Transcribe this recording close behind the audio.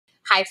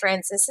Hi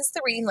friends, this is the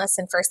reading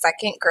lesson for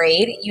second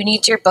grade. You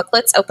need your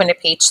booklets open to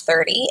page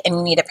 30 and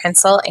you need a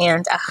pencil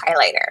and a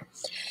highlighter.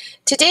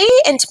 Today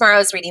and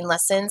tomorrow's reading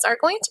lessons are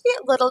going to be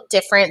a little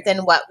different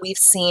than what we've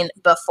seen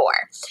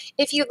before.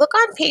 If you look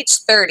on page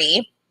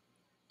 30,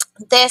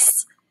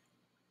 these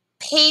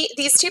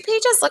two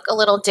pages look a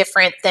little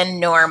different than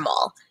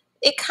normal.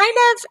 If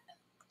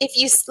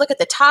you look at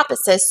the top, it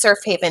says Surf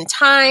Haven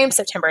Times,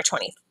 September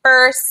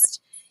 21st,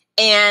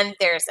 and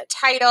there's a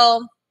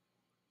title.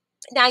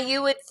 Now,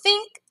 you would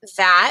think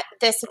that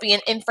this would be an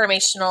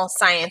informational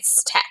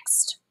science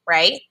text,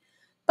 right?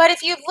 But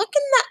if you look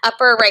in the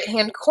upper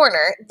right-hand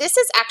corner, this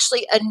is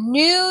actually a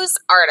news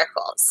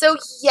article. So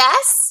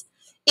yes,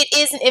 it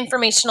is an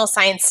informational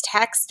science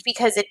text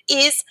because it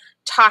is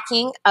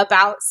talking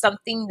about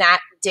something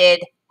that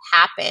did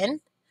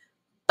happen,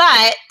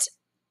 but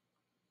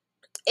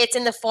it's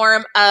in the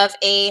form of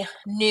a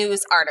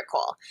news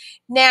article.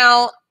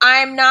 Now,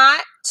 I'm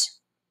not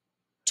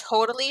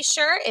totally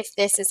sure if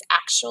this is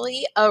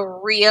actually a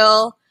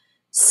real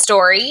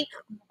story,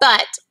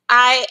 but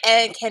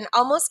I can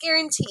almost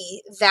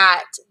guarantee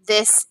that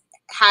this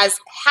has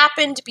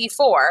happened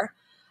before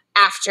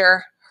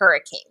after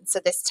hurricane.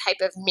 So this type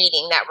of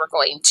meeting that we're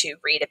going to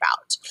read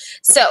about.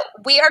 So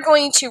we are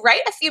going to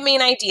write a few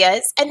main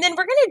ideas, and then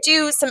we're going to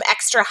do some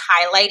extra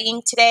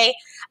highlighting today,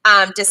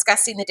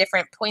 discussing the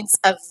different points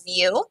of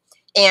view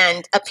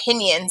and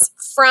opinions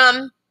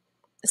from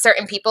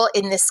certain people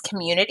in this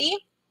community.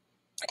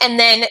 And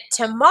then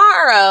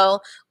tomorrow,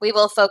 we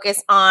will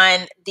focus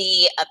on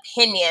the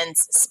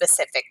opinions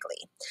specifically.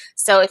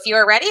 So if you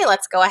are ready,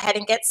 let's go ahead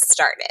and get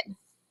started.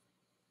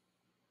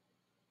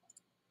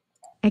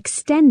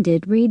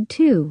 Extended Read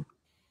 2.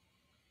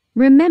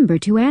 Remember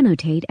to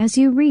annotate as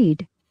you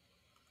read.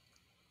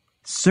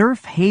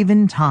 Surf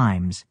Haven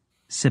Times,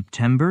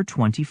 September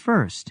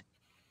 21st.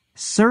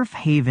 Surf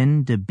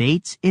Haven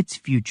Debates Its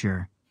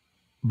Future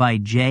by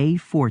Jay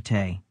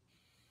Forte.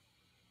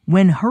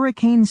 When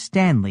Hurricane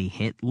Stanley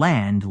hit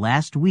land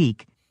last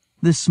week,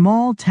 the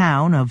small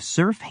town of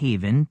Surf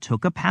Haven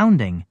took a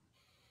pounding.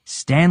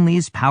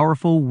 Stanley's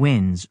powerful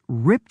winds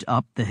ripped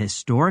up the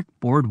historic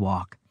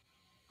boardwalk.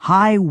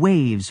 High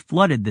waves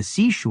flooded the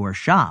seashore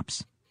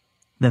shops.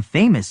 The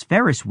famous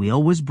Ferris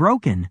wheel was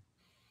broken.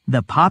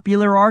 The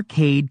popular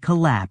arcade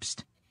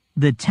collapsed.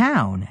 The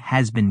town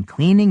has been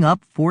cleaning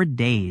up for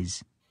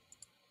days.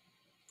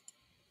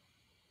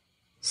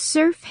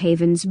 Surf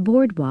Haven's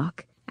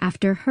boardwalk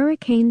after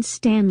Hurricane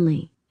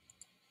Stanley.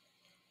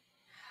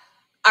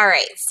 All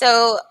right,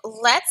 so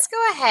let's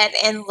go ahead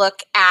and look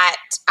at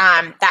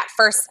that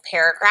first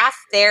paragraph.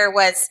 There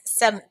was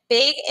some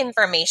big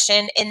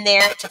information in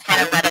there to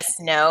kind of let us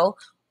know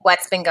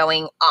what's been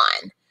going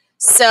on.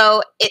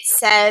 So it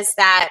says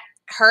that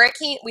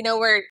we know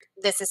where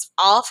this is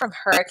all from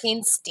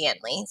Hurricane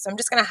Stanley. So I'm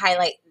just going to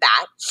highlight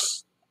that.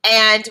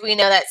 And we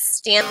know that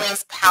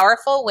Stanley's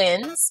powerful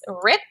winds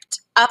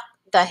ripped up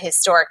the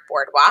historic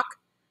boardwalk.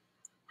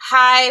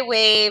 High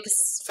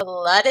waves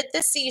flooded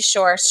the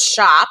seashore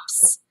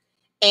shops,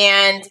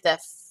 and the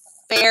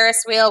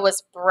Ferris wheel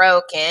was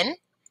broken.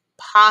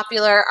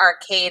 Popular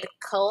arcade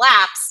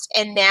collapsed,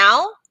 and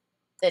now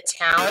the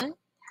town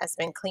has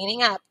been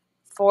cleaning up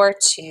for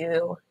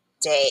 2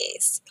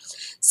 days.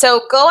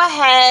 So go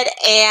ahead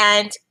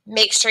and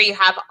make sure you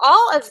have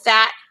all of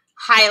that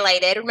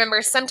highlighted.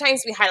 Remember,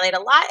 sometimes we highlight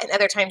a lot, and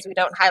other times we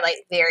don't highlight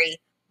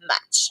very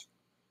much.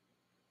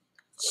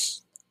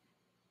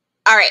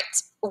 All right.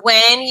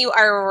 When you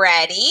are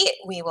ready,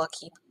 we will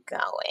keep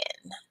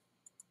going.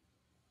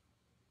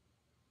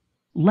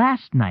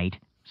 Last night,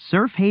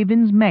 Surf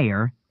Haven's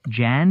mayor,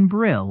 Jan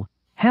Brill,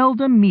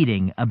 held a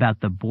meeting about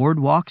the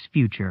boardwalk's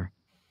future.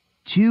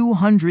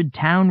 200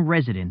 town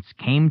residents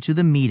came to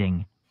the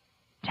meeting.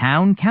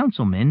 Town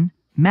councilman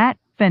Matt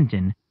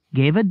Fenton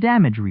gave a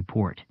damage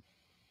report.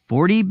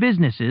 40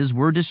 businesses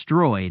were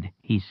destroyed,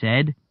 he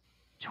said.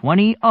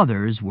 20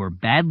 others were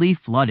badly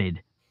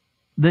flooded.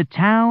 The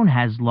town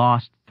has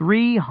lost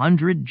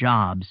 300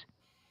 jobs.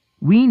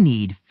 We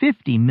need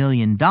 $50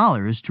 million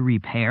to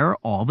repair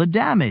all the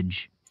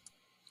damage.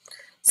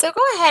 So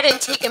go ahead and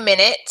take a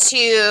minute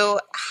to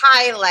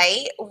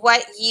highlight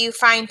what you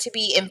find to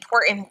be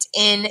important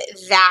in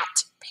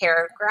that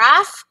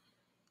paragraph.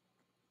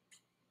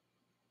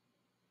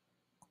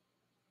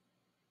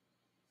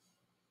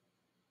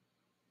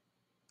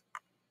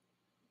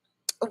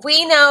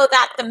 We know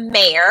that the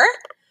mayor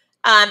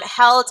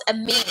held a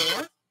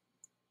meeting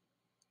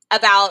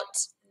about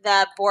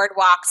the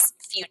boardwalk's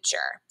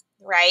future,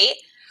 right?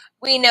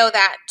 We know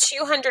that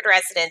 200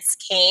 residents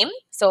came,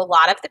 so a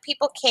lot of the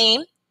people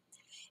came,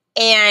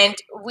 and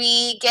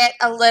we get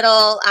a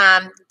little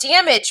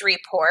damage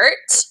report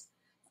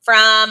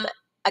from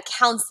a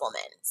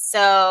councilman.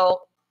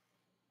 So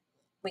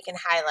we can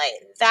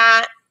highlight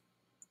that.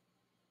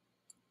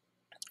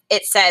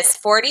 It says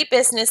 40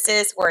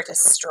 businesses were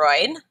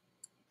destroyed.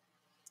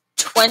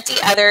 20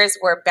 others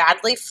were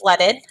badly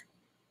flooded.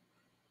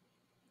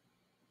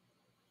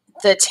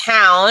 The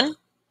town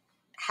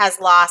has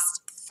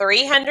lost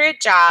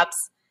 300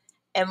 jobs,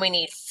 and we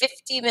need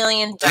 $50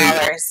 million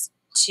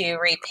to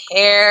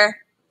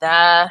repair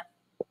the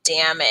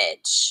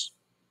damage.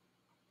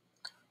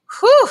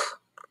 Whew.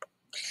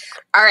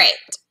 All right.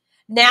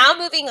 Now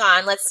moving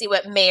on, let's see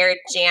what Mayor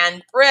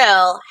Jan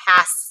Brill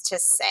has to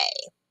say.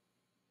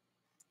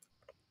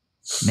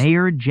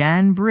 Mayor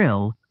Jan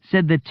Brill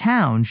said the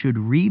town should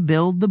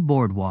rebuild the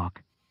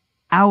boardwalk.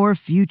 Our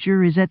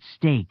future is at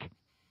stake.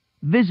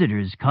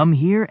 Visitors come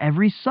here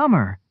every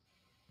summer.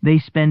 They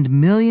spend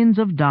millions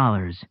of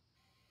dollars.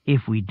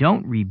 If we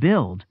don't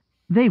rebuild,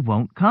 they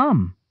won't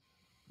come.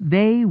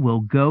 They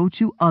will go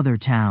to other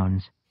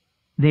towns.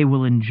 They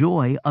will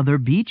enjoy other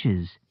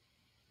beaches.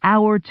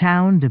 Our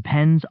town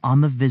depends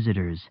on the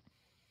visitors.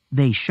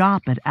 They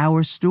shop at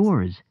our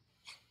stores.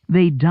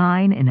 They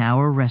dine in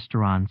our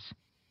restaurants.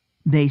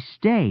 They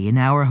stay in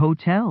our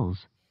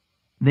hotels.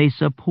 They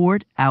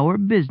support our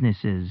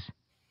businesses.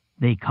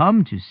 They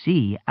come to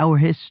see our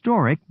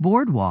historic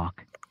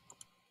boardwalk.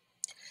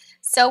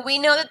 So we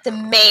know that the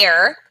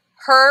mayor,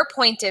 her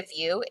point of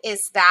view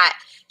is that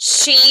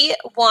she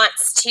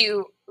wants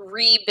to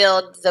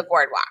rebuild the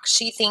boardwalk.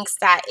 She thinks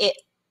that it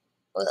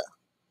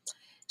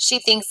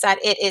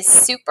is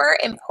super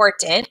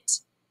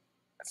important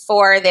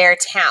for their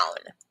town,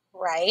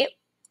 right?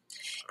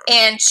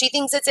 And she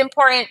thinks it's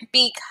important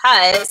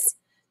because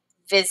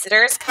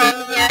visitors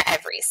come here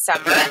every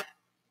summer.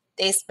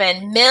 They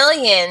spend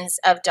millions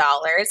of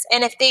dollars,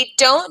 and if they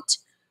don't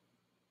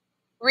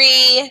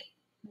rebuild,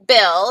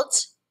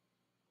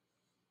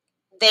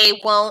 they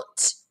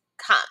won't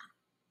come.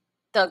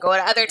 They'll go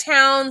to other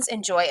towns,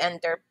 enjoy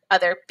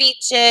other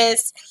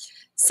beaches.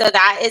 So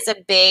that is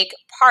a big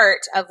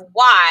part of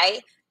why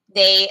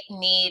they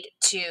need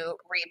to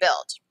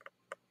rebuild.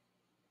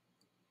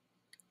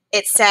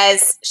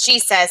 She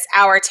says,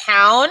 our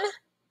town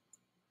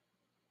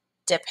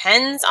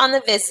depends on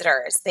the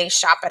visitors. They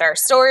shop at our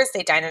stores,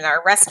 they dine in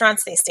our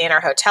restaurants, they stay in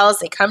our hotels,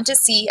 they come to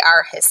see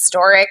our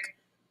historic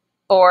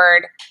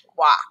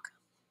boardwalk,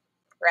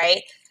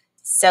 right?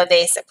 So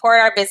they support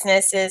our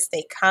businesses,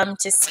 they come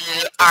to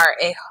see our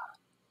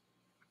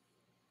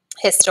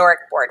historic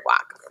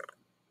boardwalk.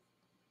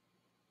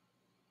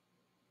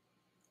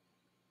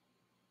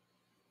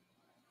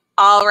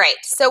 All right,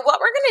 so what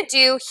we're going to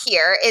do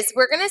here is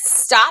we're going to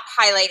stop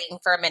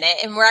highlighting for a minute,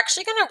 and we're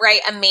actually going to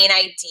write a main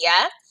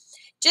idea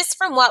just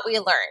from what we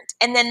learned.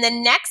 And then the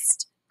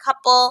next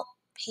couple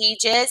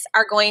pages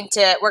are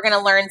we're going to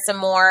learn some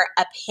more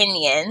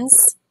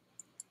opinions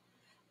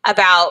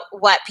about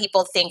what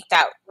people think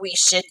that they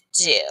should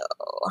do.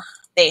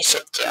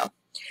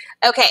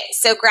 Okay,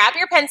 so grab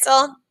your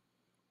pencil.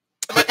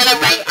 We're going to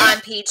write on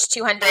page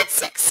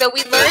 206. So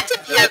we learned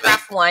in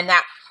paragraph 1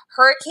 that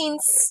Hurricane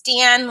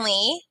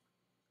Stanley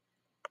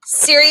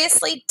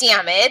seriously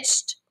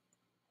damaged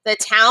the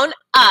town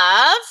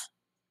of,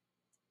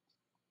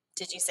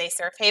 did you say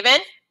Surf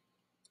Haven?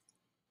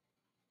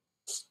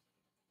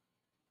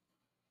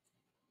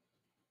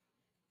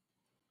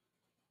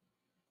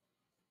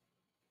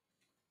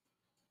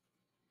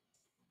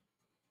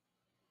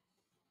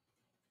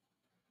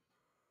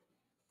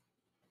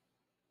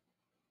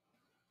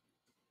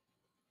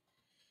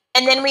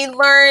 And then we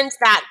learned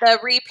that the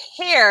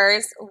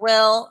repairs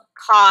will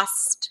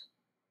cost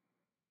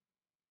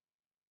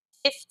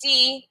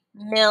 $50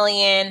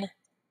 million,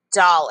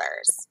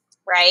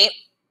 right?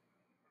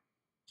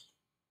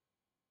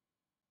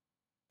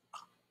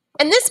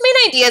 And this main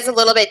idea is a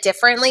little bit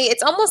differently.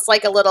 It's almost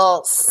like a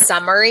little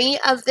summary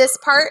of this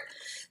part.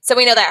 So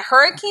we know that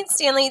Hurricane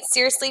Stanley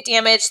seriously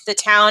damaged the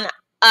town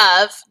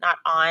of,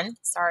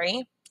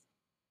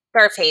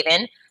 Surf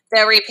Haven.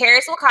 The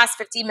repairs will cost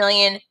 $50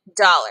 million.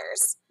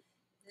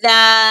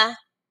 The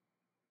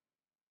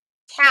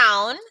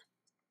town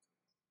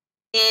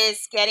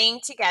is getting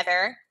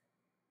together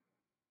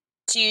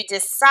to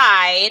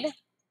decide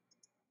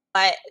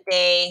what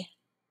they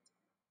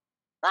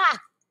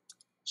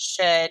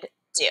should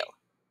do.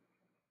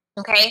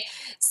 Okay,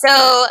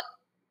 so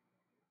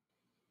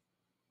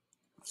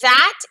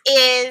that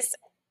is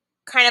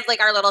kind of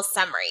like our little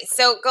summary.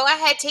 So go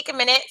ahead, take a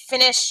minute,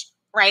 finish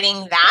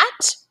writing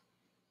that.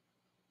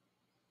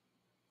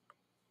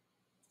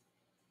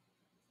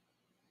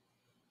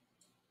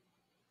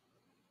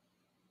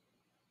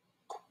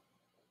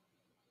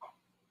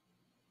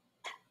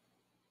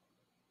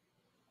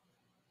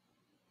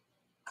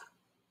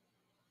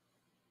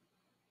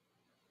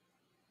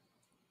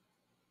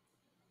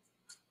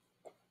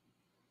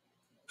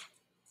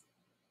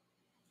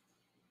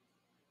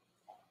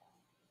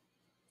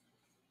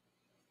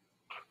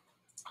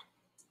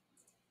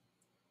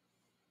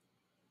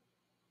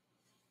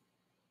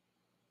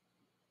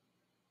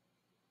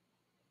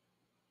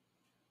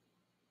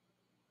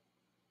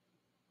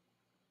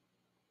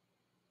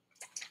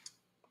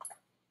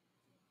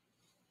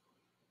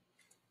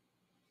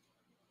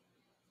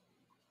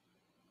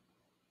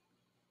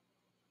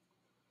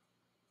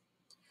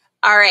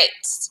 All right,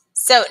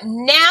 so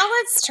now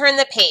let's turn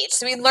the page.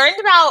 So we learned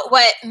about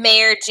what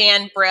Mayor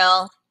Jan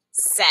Brill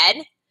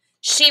said.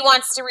 She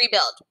wants to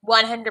rebuild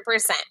 100%,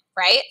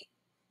 right?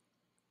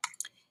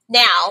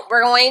 Now,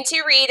 we're going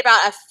to read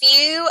about a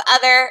few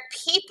other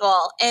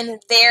people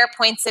and their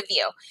points of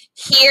view.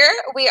 Here,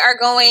 we are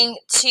going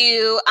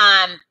to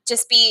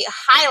just be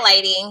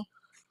highlighting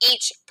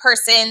each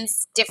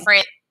person's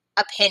different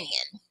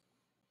opinion.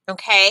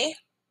 Okay?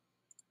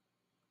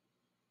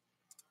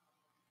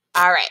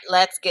 All right,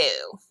 let's go.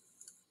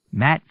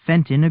 Matt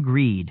Fenton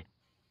agreed.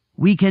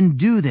 "We can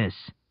do this,"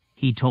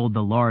 he told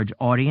the large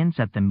audience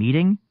at the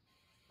meeting.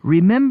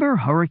 "Remember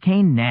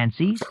Hurricane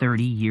Nancy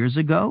 30 years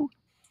ago?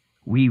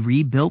 We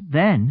rebuilt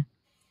then.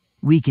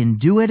 We can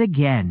do it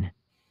again.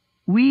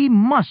 We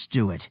must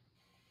do it.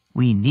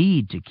 We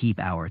need to keep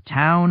our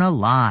town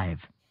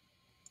alive."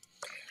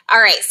 All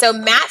right, so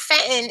Matt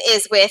Fenton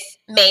is with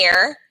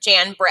Mayor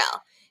Jan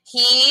Brill.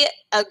 He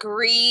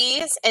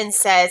agrees and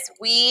says,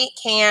 we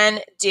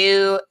can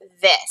do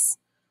this.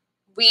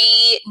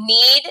 We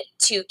need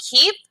to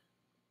keep,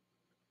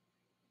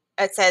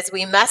 it says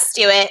we must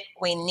do it.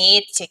 We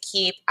need to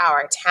keep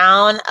our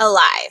town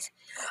alive.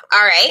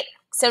 All right,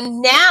 so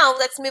now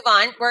let's move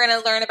on. We're going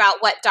to learn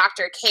about what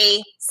Dr.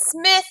 Kay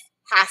Smith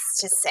has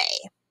to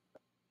say.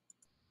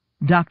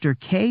 Dr.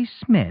 Kay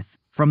Smith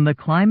from the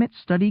Climate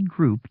Study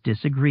Group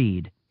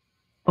disagreed.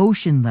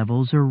 "Ocean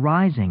levels are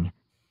rising.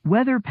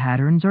 Weather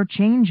patterns are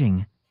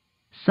changing.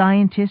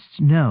 Scientists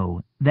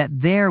know that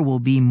there will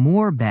be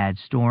more bad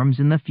storms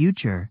in the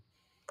future.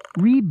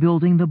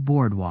 Rebuilding the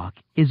boardwalk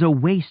is a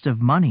waste of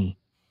money.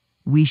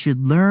 We should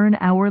learn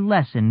our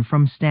lesson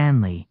from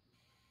Stanley.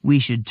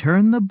 We should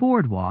turn the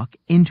boardwalk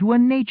into a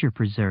nature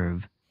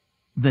preserve.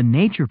 The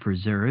nature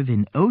preserve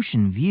in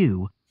Ocean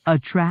View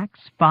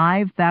attracts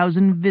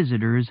 5,000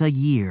 visitors a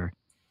year.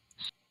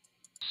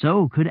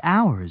 So could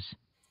ours."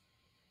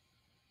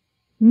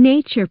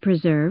 Nature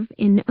Preserve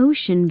in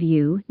Ocean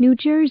View, New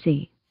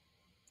Jersey.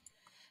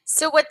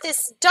 So what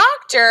this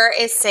doctor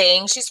is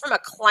saying, she's from a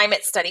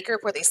climate study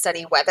group where they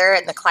study weather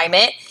and the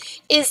climate,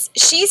 is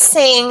she's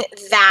saying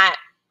that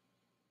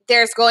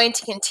there's going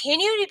to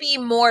continue to be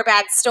more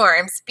bad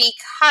storms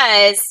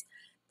because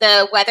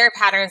the weather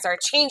patterns are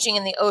changing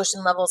and the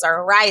ocean levels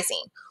are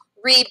rising.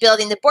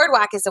 Rebuilding the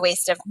boardwalk is a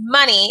waste of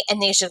money and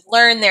they should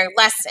learn their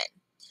lesson.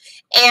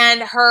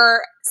 And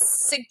her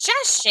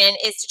suggestion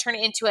is to turn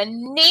it into a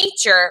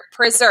nature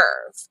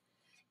preserve.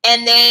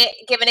 And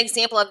they give an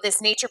example of this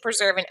nature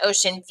preserve in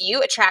Ocean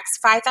View. Attracts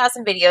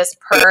 5,000 videos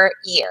per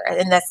year.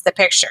 And that's the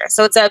picture.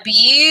 So it's a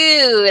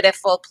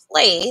beautiful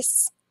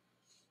place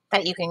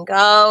that you can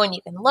go and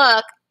you can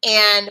look,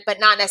 but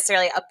not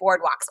necessarily a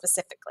boardwalk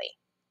specifically.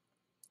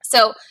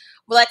 So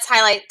let's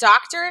highlight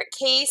Dr.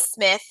 Kay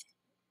Smith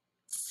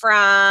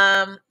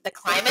from the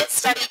Climate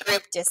Study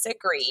Group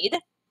disagreed.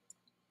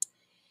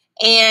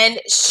 And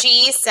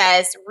she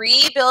says,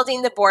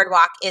 rebuilding the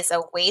boardwalk is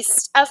a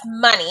waste of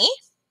money.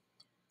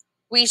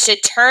 We should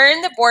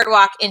turn the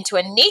boardwalk into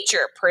a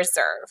nature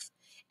preserve.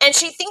 And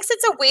she thinks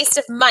it's a waste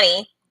of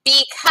money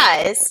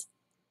because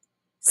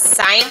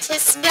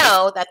scientists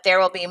know that there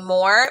will be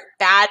more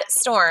bad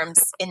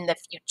storms in the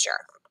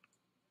future.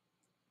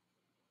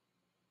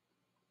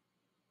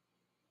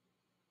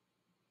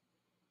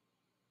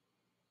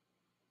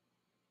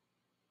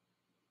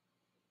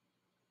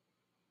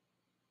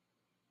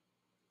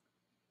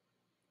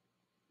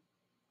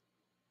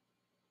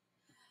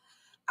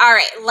 All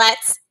right,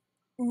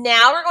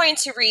 now we're going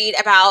to read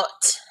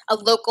about a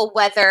local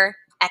weather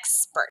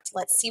expert.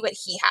 Let's see what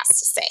he has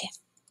to say.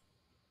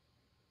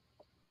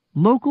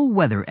 Local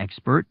weather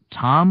expert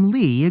Tom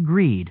Lee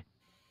agreed.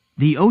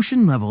 "The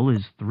ocean level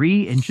is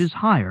 3 inches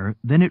higher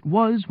than it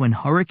was when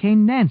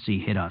Hurricane Nancy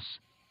hit us.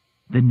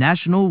 The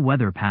National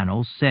Weather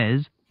Panel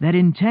says that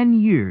in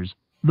 10 years,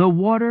 the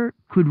water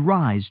could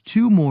rise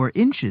 2 more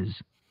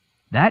inches.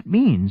 That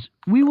means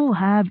we will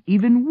have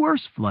even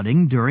worse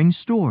flooding during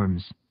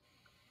storms."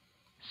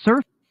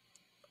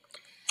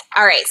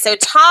 All right, so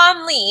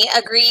Tom Lee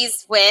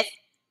agrees with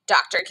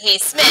Dr. Kay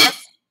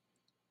Smith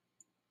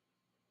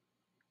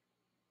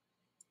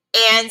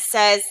and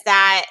says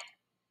that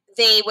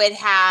they would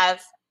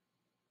have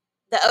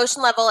the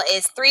ocean level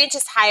is 3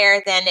 inches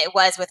higher than it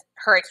was with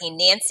Hurricane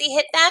Nancy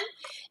hit them,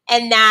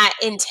 and that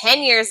in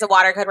 10 years the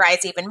water could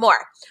rise even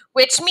more,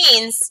 which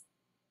means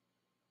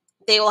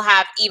they will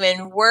have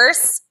even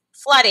worse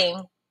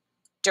flooding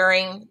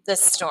during the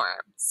storm.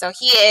 So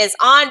he is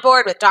on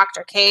board with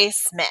Dr. Kay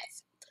Smith.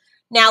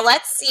 Now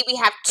let's see, we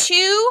have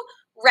 2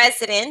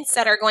 residents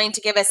that are going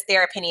to give us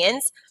their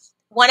opinions.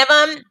 One of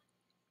them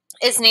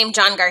is named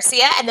John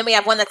Garcia, and then we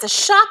have one that's a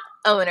shop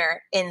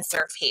owner in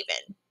Surf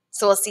Haven.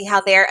 So we'll see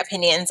how their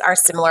opinions are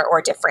similar or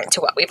different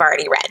to what we've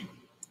already read.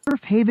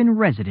 Surf Haven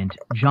resident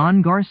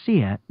John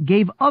Garcia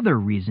gave other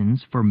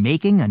reasons for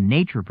making a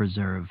nature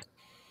preserve.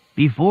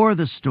 "Before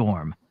the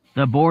storm,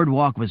 the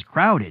boardwalk was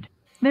crowded.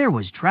 There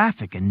was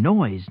traffic and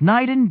noise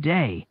night and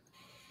day.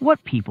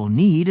 What people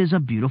need is a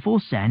beautiful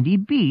sandy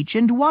beach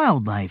and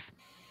wildlife.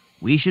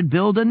 We should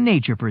build a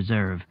nature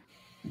preserve.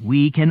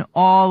 We can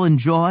all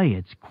enjoy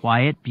its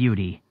quiet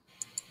beauty."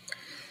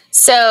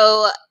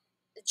 So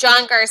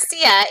John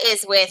Garcia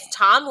is with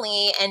Tom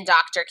Lee and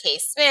Dr. Kay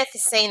Smith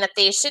saying that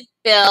they should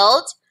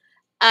build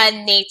a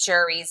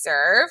nature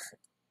reserve.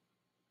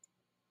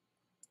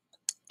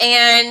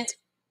 And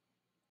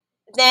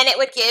then it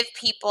would give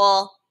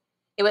people,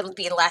 it would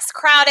be less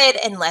crowded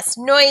and less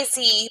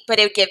noisy, but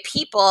it would give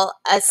people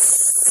a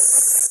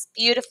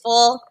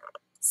beautiful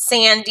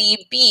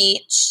sandy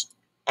beach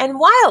and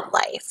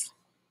wildlife.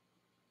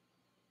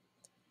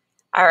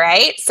 All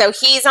right, so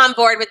he's on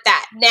board with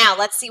that. Now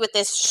let's see what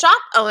this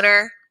shop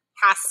owner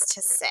has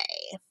to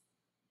say.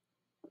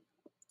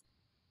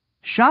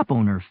 Shop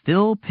owner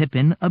Phil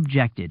Pippin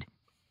objected.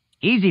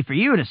 Easy for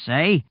you to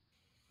say.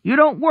 You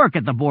don't work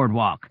at the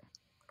boardwalk.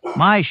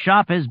 My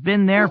shop has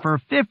been there for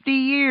 50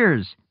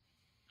 years.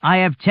 I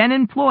have 10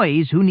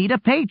 employees who need a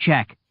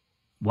paycheck.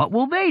 What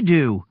will they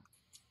do?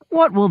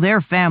 What will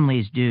their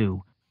families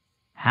do?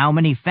 How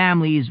many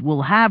families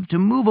will have to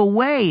move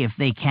away if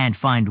they can't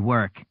find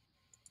work?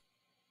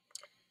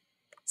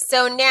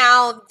 So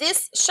now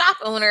this shop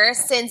owner,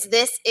 since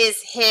this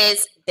is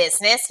his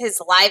business,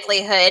 his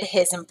livelihood,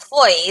 his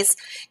employees,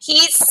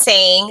 he's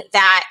saying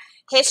that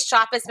his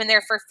shop has been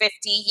there for 50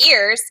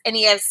 years and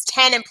he has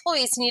 10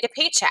 employees who need a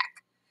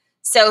paycheck.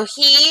 So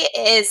he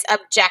is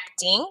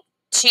objecting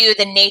to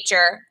the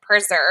nature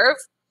preserve.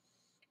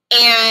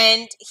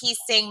 And he's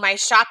saying, my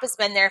shop has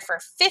been there for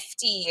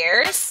 50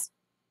 years.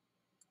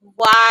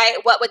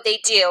 What would they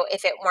do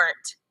if it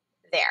weren't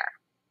there?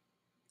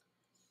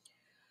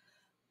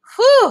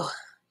 Whew,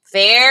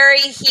 very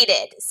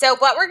heated. So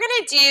what we're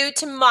going to do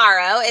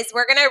tomorrow is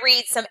we're going to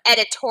read some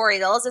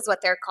editorials, is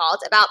what they're called,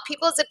 about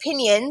people's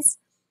opinions,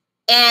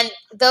 and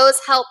those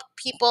help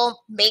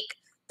people make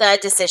the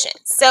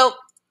decisions. So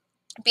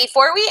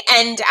before we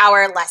end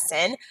our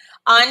lesson,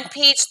 on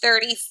page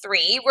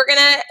 33, we're going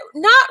to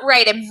not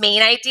write a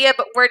main idea,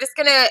 but we're just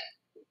going to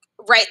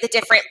write the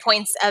different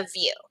points of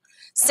view.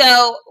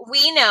 So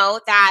we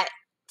know that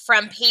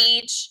from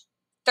page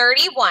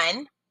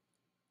 31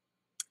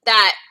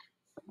 that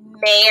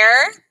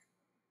Mayor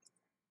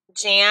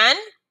Jan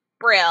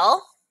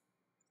Brill,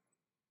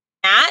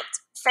 Matt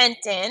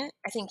Fenton,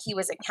 I think he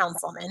was a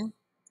councilman.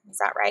 Is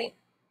that right?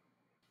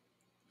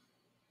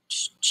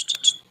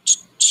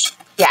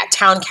 Yeah,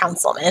 town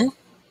councilman.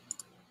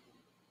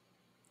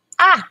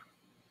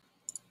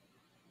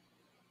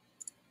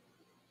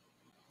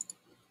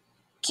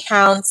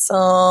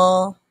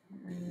 Councilman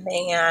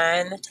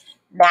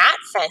Matt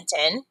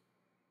Fenton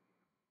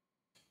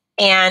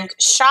and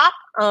shop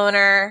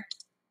owner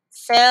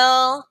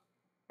Phil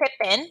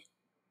Pippin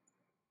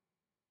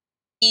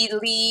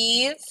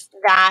believe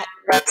that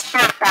the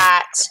town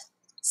that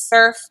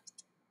Surf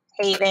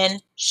Haven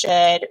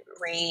should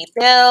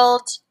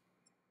rebuild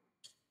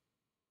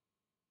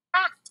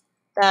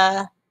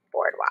the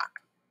boardwalk.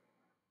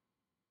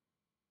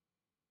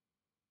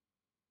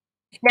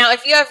 Now,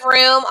 if you have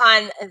room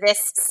on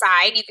this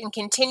side, you can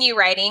continue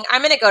writing.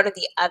 I'm going to go to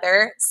the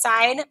other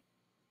side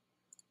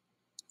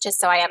just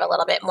so I have a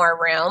little bit more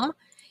room.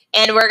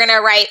 And we're going to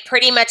write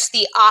pretty much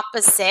the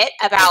opposite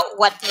about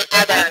what the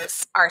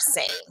others are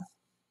saying.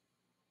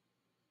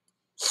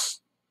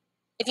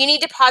 If you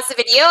need to pause the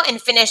video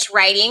and finish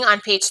writing on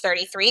page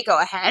 33,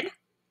 go ahead.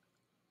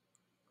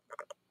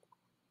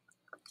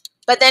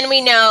 But then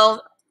we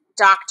know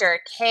Dr.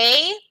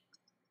 Kay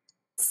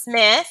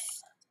Smith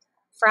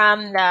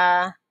from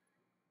the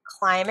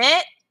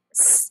Climate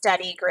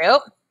Study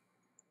Group,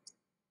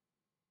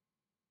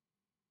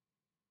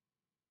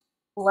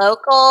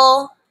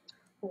 local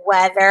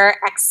weather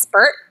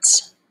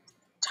expert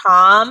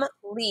Tom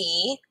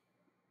Lee,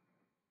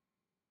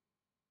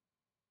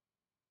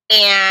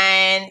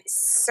 and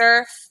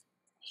Surf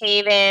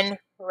Haven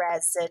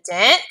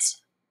resident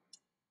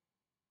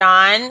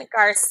John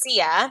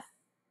Garcia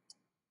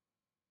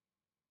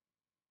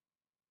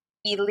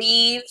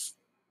believe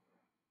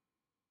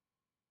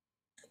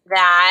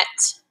that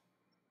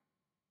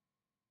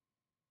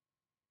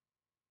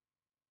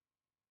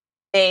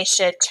they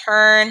should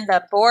turn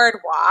the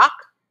boardwalk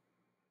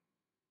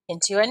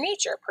into a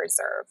nature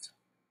preserve.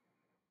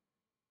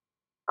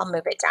 I'll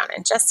move it down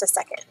in just a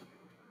second.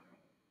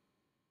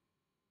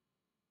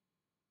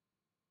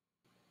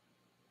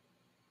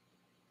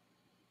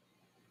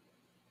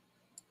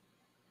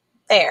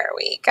 There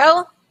we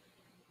go.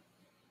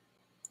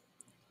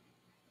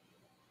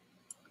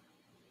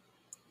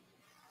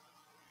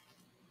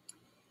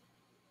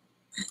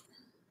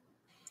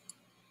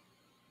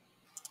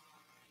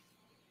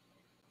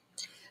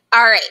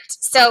 All right,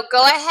 so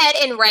go ahead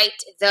and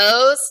write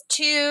those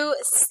two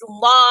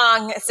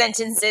long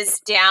sentences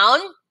down.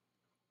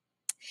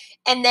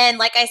 And then,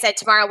 like I said,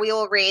 tomorrow we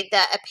will read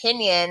the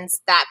opinions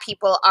that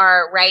people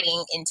are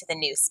writing into the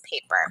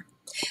newspaper.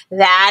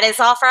 That is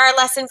all for our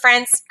lesson,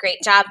 friends.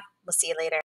 Great job. We'll see you later.